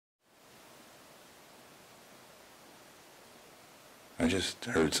I just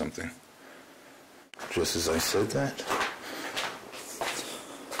heard something. Just as I said that.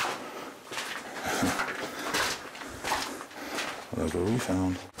 Look what we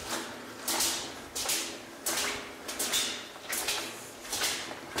found.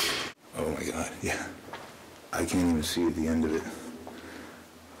 Oh my god, yeah. I can't even see at the end of it.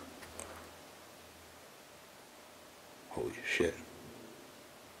 Holy shit.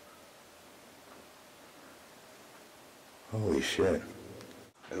 Holy shit.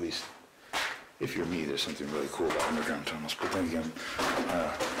 At least, if you're me, there's something really cool about underground tunnels. But then again,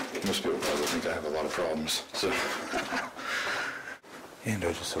 most people probably think I have a lot of problems, so. And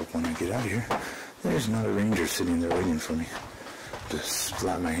I just hope when I get out of here, there's not a ranger sitting there waiting for me to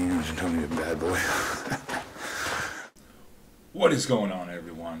slap my hands and tell me I'm a bad boy. What is going on,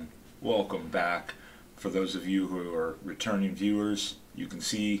 everyone? Welcome back. For those of you who are returning viewers, you can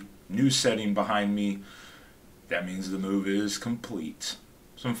see new setting behind me. That means the move is complete.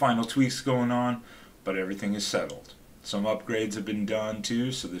 Some final tweaks going on, but everything is settled. Some upgrades have been done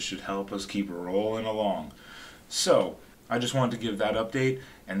too, so this should help us keep rolling along. So, I just wanted to give that update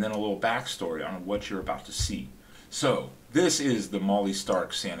and then a little backstory on what you're about to see. So, this is the Molly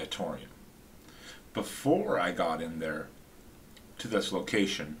Starks Sanatorium. Before I got in there to this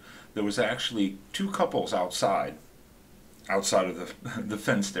location, there was actually two couples outside of the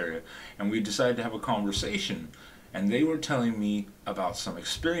fenced area, and we decided to have a conversation, and they were telling me about some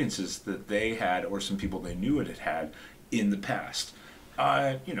experiences that they had, or some people they knew had had in the past.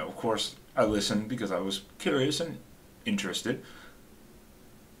 Of course, I listened because I was curious and interested.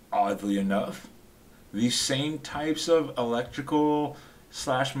 Oddly enough, these same types of electrical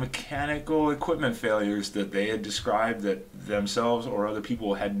 / mechanical equipment failures that they had described that themselves or other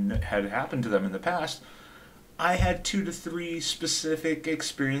people had happened to them in the past, I had 2 to 3 specific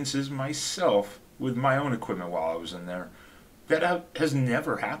experiences myself with my own equipment while I was in there that has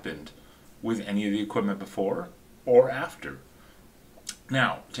never happened with any of the equipment before or after.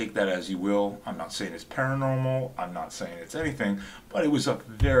 Now, take that as you will. I'm not saying it's paranormal, I'm not saying it's anything, but it was a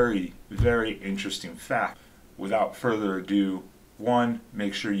very, very interesting fact. Without further ado, 1,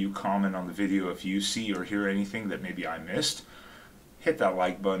 make sure you comment on the video if you see or hear anything that maybe I missed. Hit that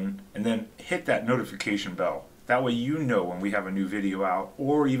like button, and then hit that notification bell. That way you know when we have a new video out,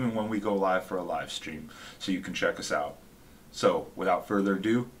 or even when we go live for a live stream, so you can check us out. So, without further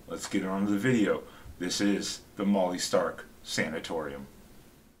ado, let's get on to the video. This is the Molly Starks Sanatorium.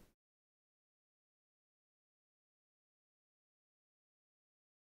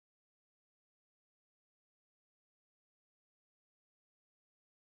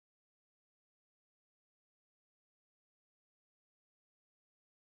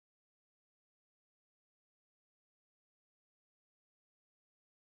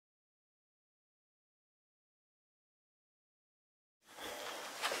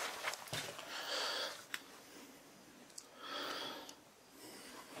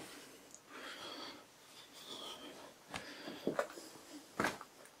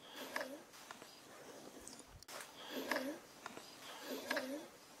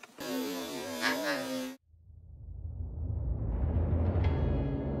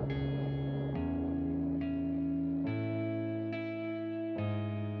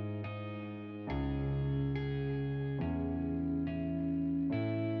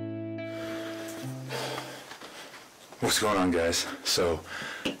 What's going on, guys? So,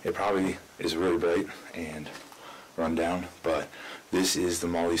 it probably is really bright and run down, but this is the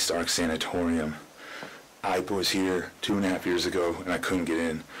Molly Starks Sanatorium. I was here 2.5 years ago and I couldn't get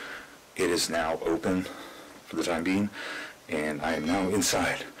in. It is now open for the time being, and I am now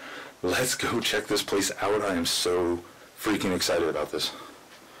inside. Let's go check this place out. I am so freaking excited about this.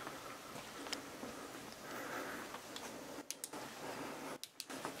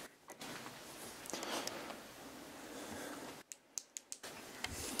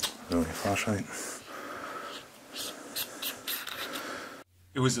 Really, flashlight.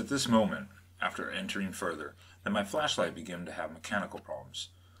 It was at this moment, after entering further, that my flashlight began to have mechanical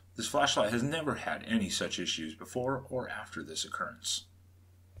problems. This flashlight has never had any such issues before or after this occurrence.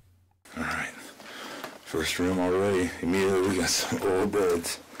 Alright, first room already. Immediately we got some old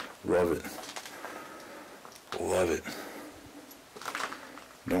beds. Love it. Love it.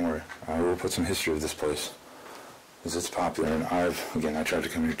 Don't worry, I will put some history of this place, because it's popular, and I tried to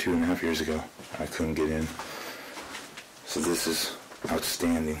come here 2.5 years ago. I couldn't get in. So this is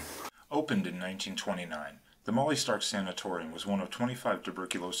outstanding. Opened in 1929, the Molly Starks Sanatorium was one of 25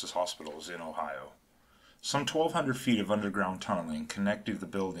 tuberculosis hospitals in Ohio. Some 1,200 feet of underground tunneling connected the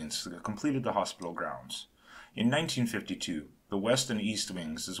buildings that completed the hospital grounds. In 1952, The west and east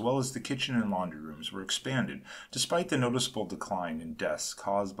wings, as well as the kitchen and laundry rooms, were expanded, despite the noticeable decline in deaths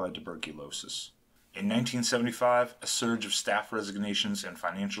caused by tuberculosis. In 1975, a surge of staff resignations and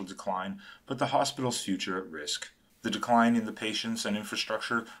financial decline put the hospital's future at risk. The decline in the patients and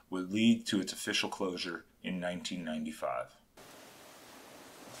infrastructure would lead to its official closure in 1995.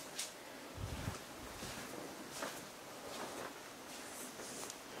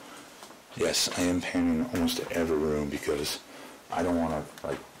 Yes, I am panning almost every room because I don't want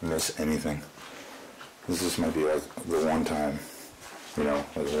to miss anything. This might be like the one time, like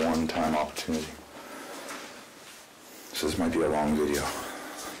a one-time opportunity. So this might be a long video.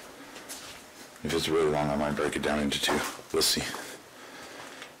 If it's really long, I might break it down into two. We'll see.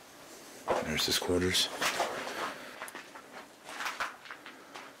 There's his quarters.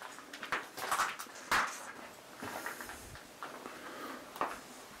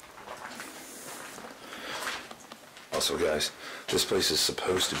 Also, guys, this place is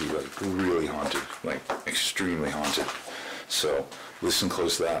supposed to be really haunted, extremely haunted. So listen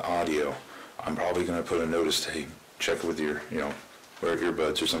close to that audio. I'm probably going to put a notice to, hey, check it with your, wear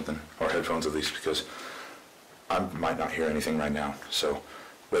earbuds or something, or headphones at least, because I might not hear anything right now. So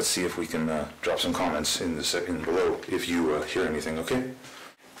let's see if we can drop some comments in the section below if you hear anything, okay?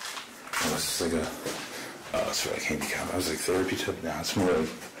 Oh, this is it's like handicap. I was like therapy tip. Now it's more like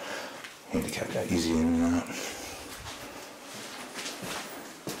handicap, got easy in and out.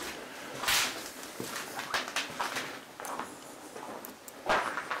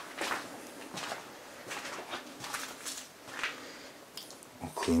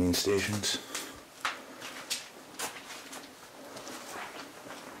 Cleaning stations.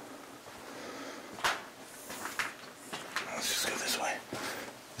 Let's just go this way.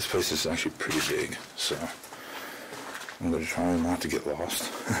 This place is actually pretty big, so I'm going to try not to get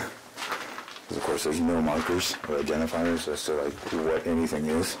lost. Because of course there's no markers or identifiers as to what anything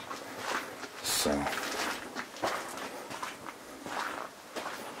is. So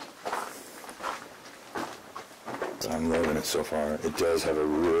I'm loving it so far. It does have a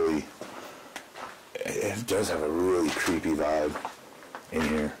really creepy vibe in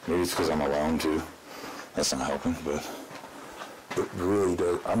here. Maybe it's because I'm alone too. That's not helping, but it really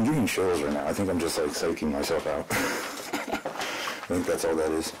does. I'm getting chills right now. I think I'm just psyching myself out. I think that's all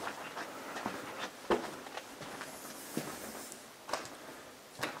that is.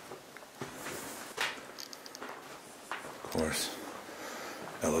 Of course,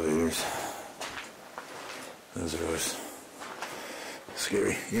 elevators. Those are always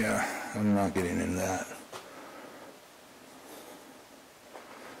scary. Yeah, I'm not getting into that.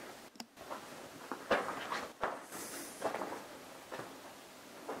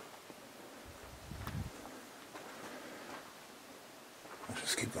 I'll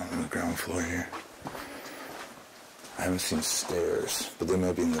just keep going on the ground floor here. I haven't seen stairs, but they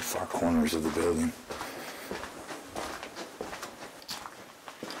might be in the far corners of the building.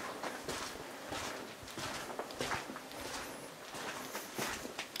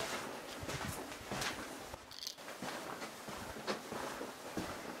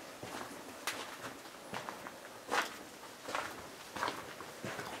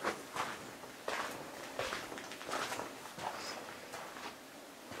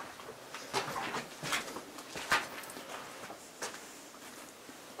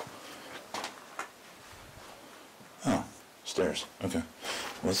 Stairs. Okay.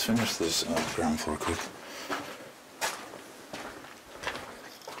 Let's finish this ground floor quick.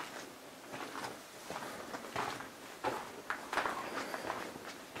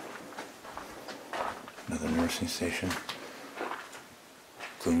 Another nursing station.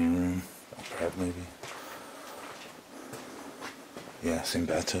 Cleaning room. A prep maybe. Yeah, same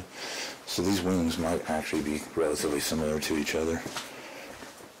bathtub. So these wings might actually be relatively similar to each other.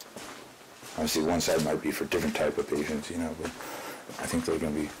 Obviously, one side might be for different type of patients, but I think they're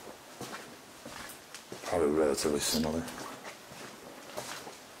going to be probably relatively similar.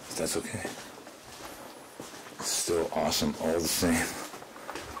 If that's okay. It's still awesome all the same.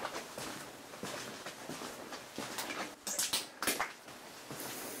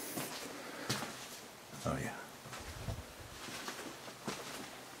 Oh, yeah.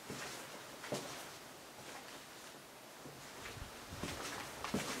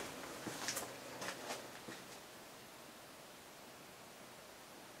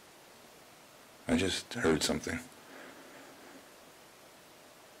 I just heard something.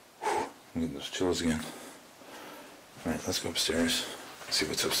 Whew, I'm getting those chills again. Alright, let's go upstairs. See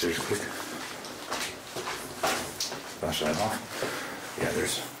what's upstairs quick. Flashlight off. Yeah,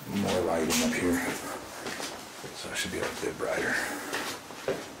 there's more lighting up here. So it should be a bit brighter.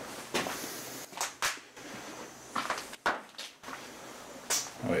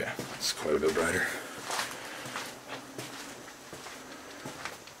 yeah, it's quite a bit brighter.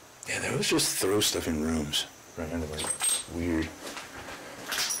 Yeah, they always just throw stuff in rooms. Right under, like, weird.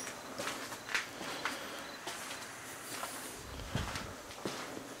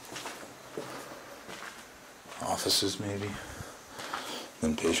 Offices, maybe.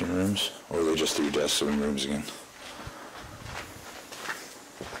 Then patient rooms. Or they just threw desks in rooms again.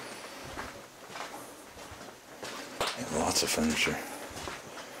 Yeah, lots of furniture.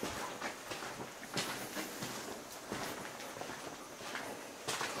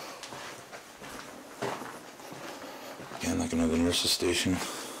 Again, like another nurse's station.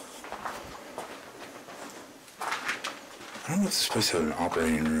 I don't know if this place had an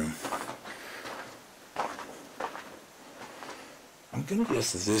operating room. I'm gonna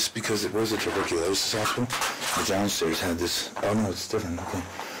guess this because it was a tuberculosis hospital. The downstairs had this. Oh no, it's different. Okay,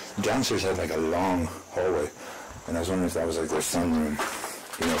 the downstairs had like a long hallway, and I was wondering if that was like their sunroom,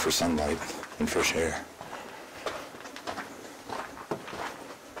 you know, for sunlight and fresh air.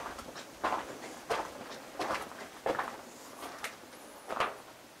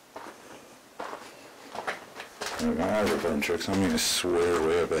 My eyes are playing tricks on me. I swear,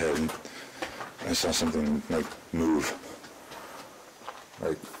 way up ahead, and I saw something like move.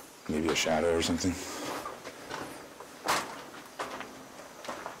 Like maybe a shadow or something.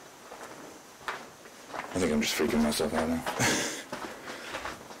 I think I'm just freaking myself out now.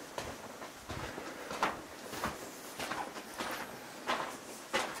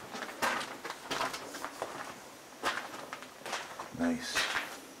 Nice.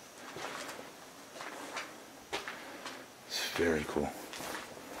 It's very cool.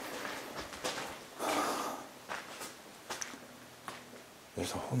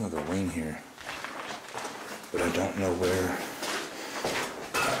 There's a whole nother wing here, but I don't know where.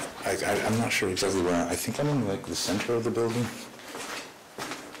 I'm not sure exactly where. I think I'm in like the center of the building.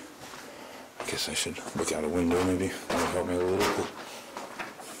 I guess I should look out a window maybe. That'll help me a little bit.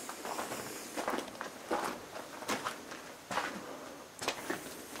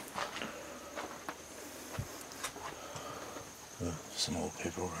 Some old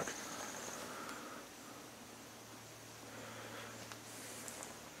paperwork.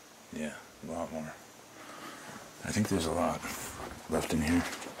 Yeah, a lot more. I think there's a lot left in here.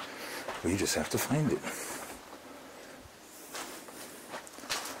 We just have to find it.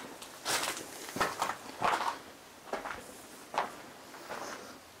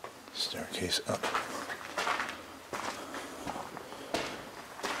 Staircase up.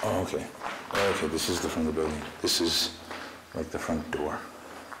 Oh, okay. Oh, okay, this is the front of the building. This is like the front door.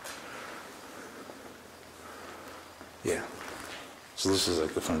 Yeah. So this is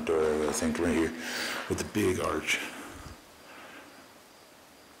like the front door area, I think, right here, with the big arch.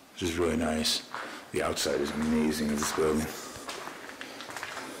 Which is really nice. The outside is amazing of this building.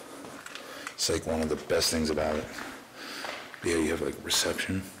 It's like one of the best things about it. Yeah, you have like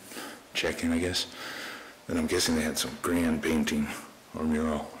reception, check-in, I guess. Then I'm guessing they had some grand painting or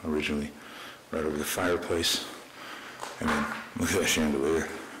mural originally right over the fireplace. I mean, look at that chandelier.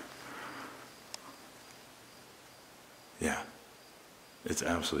 Yeah, it's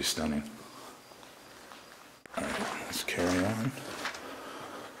absolutely stunning. All right, let's carry on.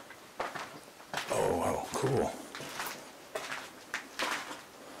 Oh, wow, cool.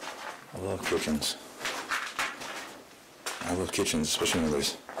 I love kitchens. I love kitchens, especially when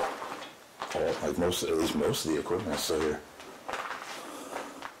there's all, like at least most of the equipment is still here.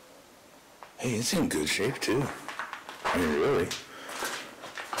 Hey, it's in good shape too. I mean, really.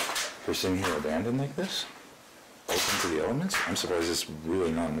 For sitting here abandoned like this, open to the elements, I'm surprised it's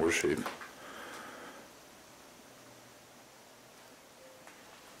really not in worse shape.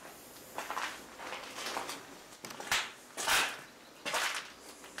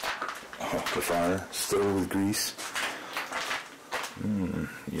 Oh, the fire, still with grease.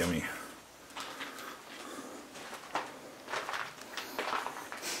 Yummy.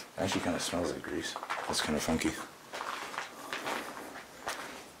 Actually kind of smells like grease. That's kind of funky.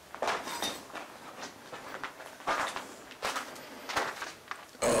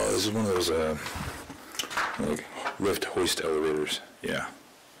 Oh, this is one of those like lift hoist elevators. Yeah.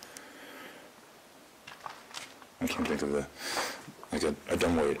 I can't think of like a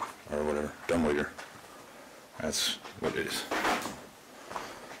dumbweight or whatever. Dumbwaiter. That's what it is.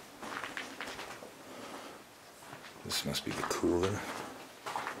 This must be the cooler.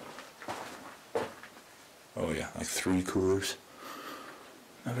 Oh yeah, like 3 coolers.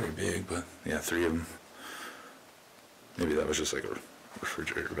 Not very big, but yeah, 3 of them. Maybe that was just like a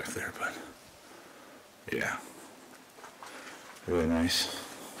refrigerator back there, but yeah. Really nice.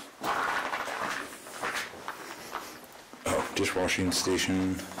 Oh, dishwashing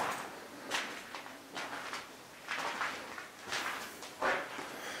station.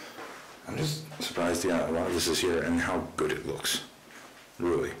 I'm just surprised, yeah, a lot of this is here and how good it looks.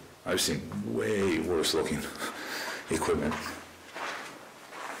 Really. I've seen way worse looking equipment.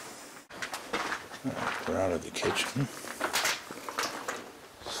 Alright, we're out of the kitchen.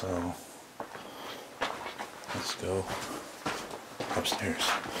 So, let's go upstairs.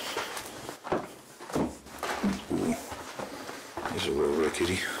 Ooh, these are a little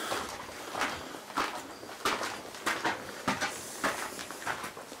rickety.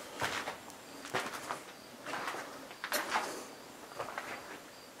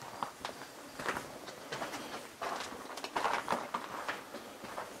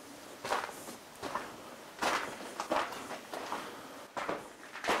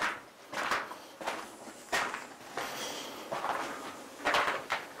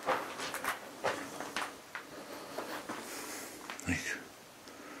 Like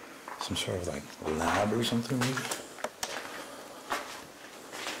some sort of like lab or something maybe.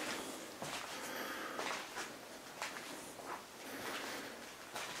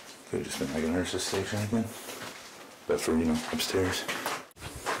 Could have just been like a nurse's station again, but for, you know, upstairs.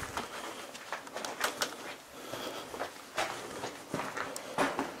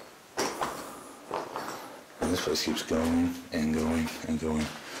 And this place keeps going and going and going,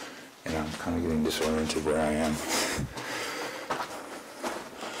 and I'm kind of getting disoriented where I am.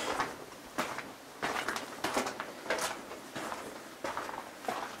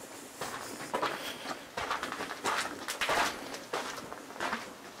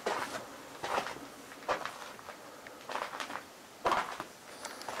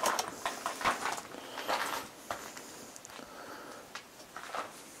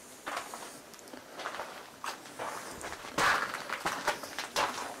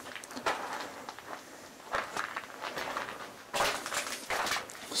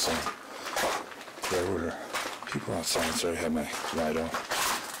 So there were people outside. Sorry, I had my light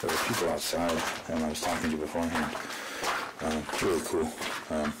off. There were people outside, and I was talking to you beforehand. Really cool.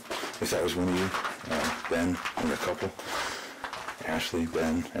 If that was one of you, Ben and a couple, Ashley,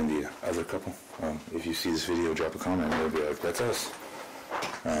 Ben, and the other couple, if you see this video, drop a comment. They'll be like, that's us.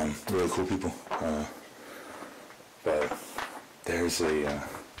 Really cool people. But there's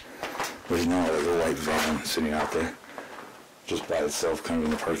now like a white van sitting out there, just by itself, kind of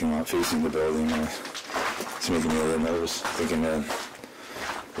in the parking lot, facing the building. It's making me a little nervous, thinking that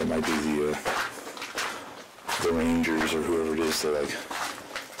it might be the Rangers or whoever it is that like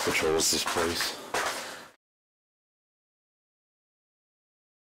patrols this place.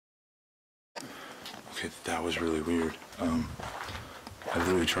 Okay, that was really weird. I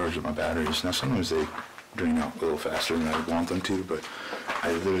literally charged up my batteries. Now sometimes they drain out a little faster than I would want them to, but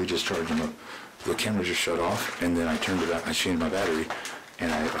I literally just charged them up. The camera just shut off, and then I turned it on. I changed my battery,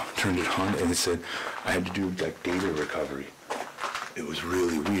 and I turned it on, and it said I had to do like data recovery. It was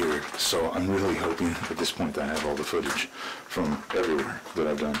really weird. So I'm really hoping at this point that I have all the footage from everywhere that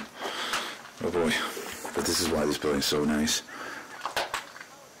I've done. Oh boy! But this is why this building is so nice.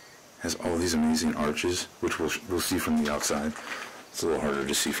 It has all these amazing arches, which we'll see from the outside. It's a little harder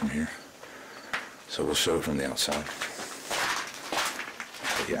to see from here, so we'll show it from the outside.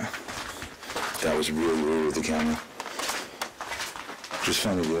 But yeah. That was really weird with the camera. Just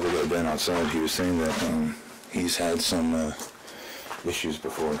found out the other guy, Ben, outside. He was saying that he's had some issues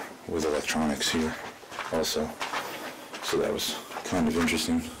before with electronics here also. So that was kind of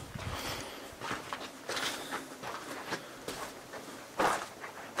interesting.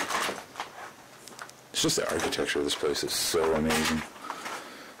 It's just the architecture of this place is so amazing.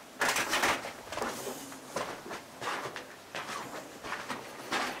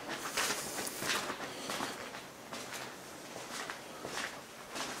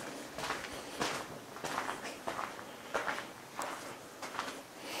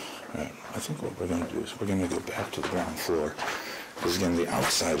 I think what we're going to do is we're going to go back to the ground floor. Because again, the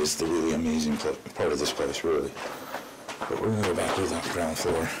outside is the really amazing part of this place, really. But we're going to go back to the ground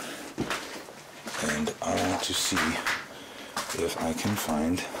floor. And I want to see if I can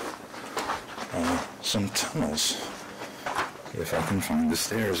find some tunnels. If I can find the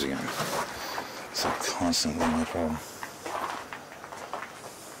stairs again. It's like constantly my problem.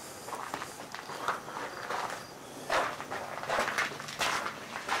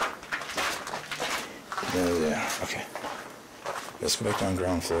 There. Okay. Let's go back down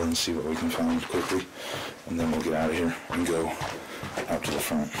ground floor and see what we can find quickly, and then we'll get out of here and go out to the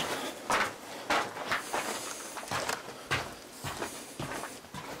front.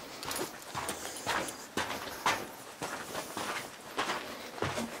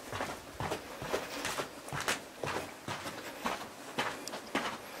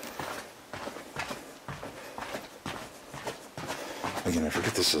 Again, I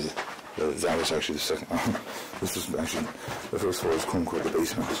forget this is, that was actually the second, this was actually, the first floor was quote unquote the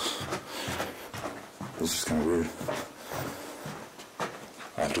basement. This is kind of weird.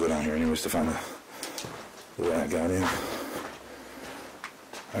 I have to go down here anyways to find the way I got in.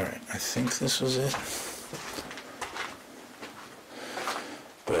 Alright, I think this was it.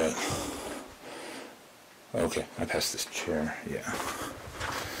 But, okay, I passed this chair, yeah.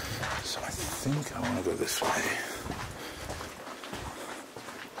 So I think I want to go this way.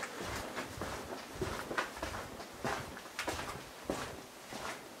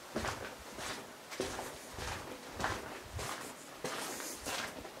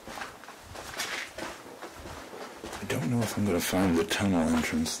 I don't know if I'm going to find the tunnel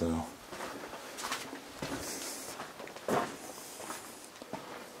entrance, though.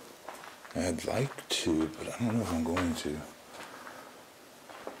 I'd like to, but I don't know if I'm going to.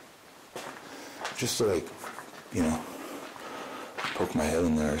 Just to, like, you know, poke my head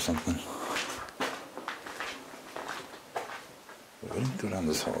in there or something. But we didn't go down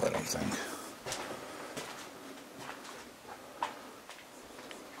this hall, I don't think.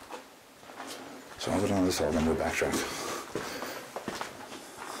 So I'll go down this hall, then we'll backtrack.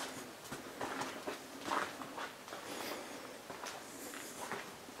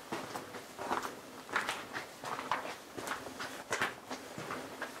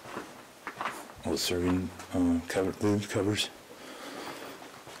 Old serving lid covers.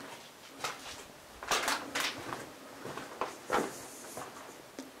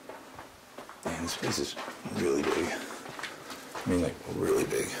 Man, this place is really big. I mean, like, really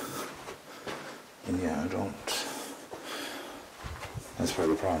big. And yeah, I don't... That's part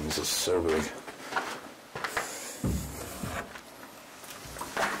of the problem, is it's so big.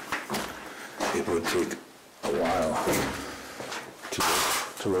 It would take a while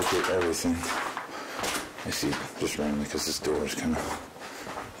to locate everything. I see just randomly because this door is kind of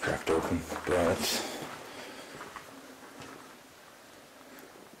cracked open, but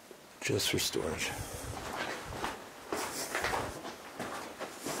just for storage.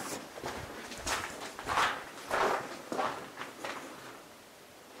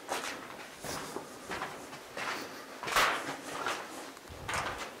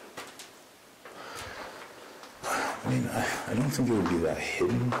 I mean, I don't think it would be that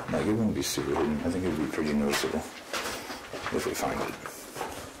hidden. Like, it wouldn't be super hidden. I think it would be pretty noticeable if we find it.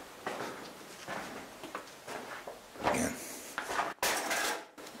 Again.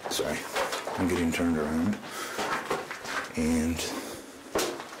 Sorry. I'm getting turned around. And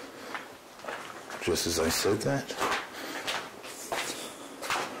just as I said that,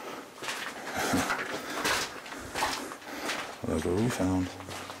 look what we found.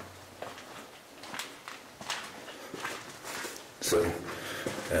 So,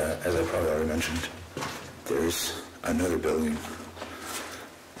 as I probably already mentioned, there's another building,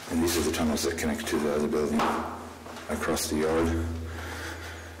 and these are the tunnels that connect to the other building across the yard.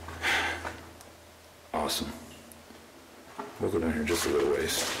 Awesome. We'll go down here just a little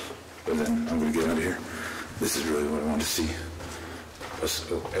ways, but then I'm going to get out of here. This is really what I want to see. Let's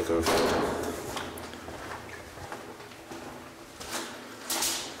go echo effect.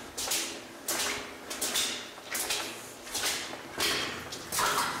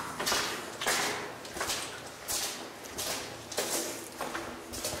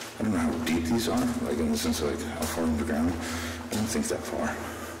 I don't know how deep these are, like in the sense of like how far underground. I don't think that far.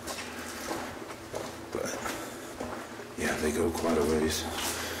 But yeah, they go quite a ways,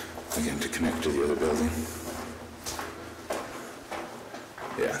 again, to connect to the other building.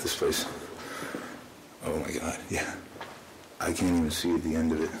 Yeah, this place, oh my God, yeah. I can't even see at the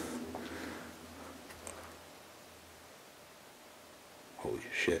end of it. Holy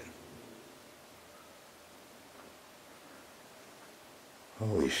shit.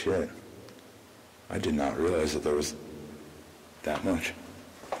 Holy shit. I did not realize that there was that much.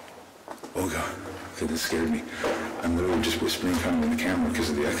 Oh God. Okay, this scared me. I'm literally just whispering kind of in the camera because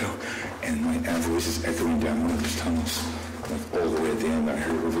of the echo, and my voice is echoing down one of these tunnels. Like all the way at the end, I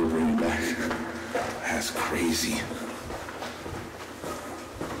heard it reverberating back. That's crazy.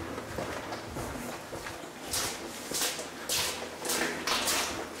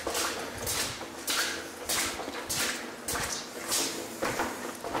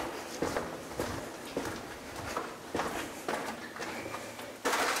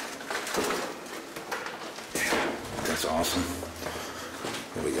 That's awesome.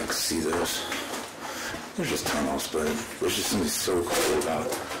 Well, we got to see those. They're just tunnels, but there's just something so cool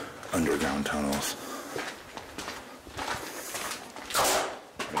about underground tunnels.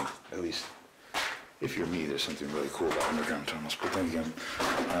 I mean, at least if you're me, there's something really cool about underground tunnels. But then again,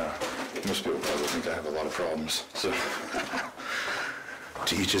 most people probably think I have a lot of problems. So,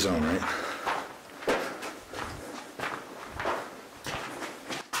 to each his own, right?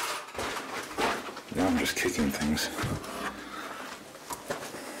 Now I'm just kicking things.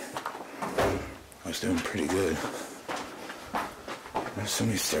 I was doing pretty good. There's so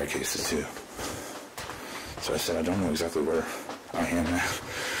many staircases too. So I said I don't know exactly where I am at,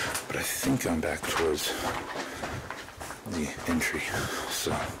 but I think I'm back towards the entry.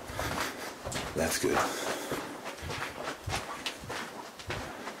 So that's good.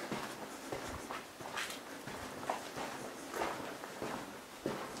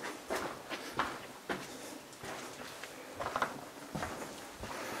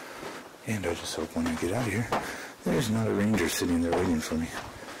 And I just hope when I get out of here, there's not a ranger sitting there waiting for me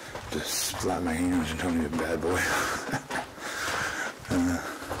to slap my hands and tell me I'm a bad boy.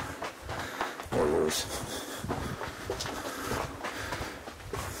 Or worse.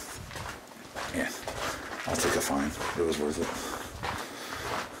 Yeah, I'll take a fine. It was worth it.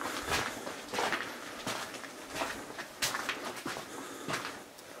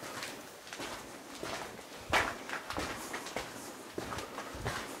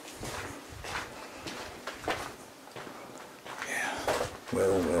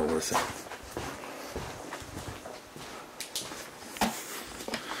 Well worth it.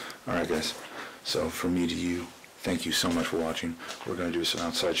 Alright guys, so from me to you, thank you so much for watching. We're going to do some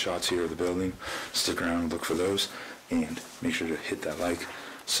outside shots here of the building. Stick around and look for those, and make sure to hit that like,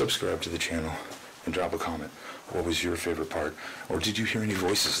 subscribe to the channel, and drop a comment. What was your favorite part? Or did you hear any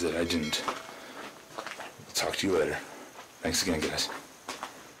voices that I didn't? I'll talk to you later. Thanks again, guys.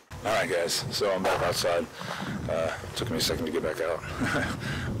 Alright guys, so I'm back outside. Took me a second to get back out.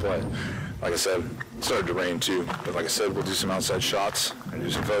 But, like I said, it started to rain too. But like I said, we'll do some outside shots and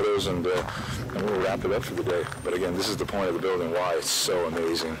do some photos, and we'll wrap it up for the day. But again, this is the point of the building, why it's so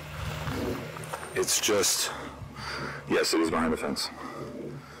amazing. It's just, yes, it is behind the fence.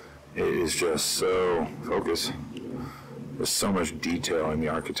 It is just so focused. There's so much detail in the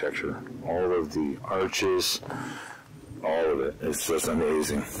architecture. All of the arches, all of it. It's just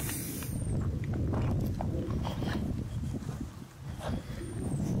amazing.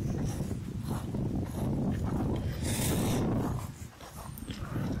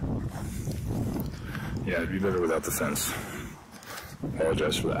 Yeah, it'd be better without the fence.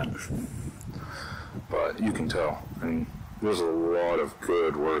 Apologize for that. But you can tell. I mean, there's a lot of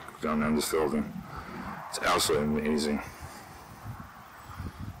good work done on this building. It's absolutely amazing.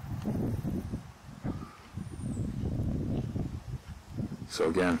 So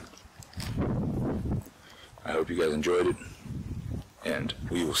again, I hope you guys enjoyed it, and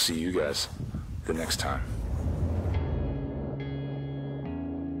we will see you guys the next time.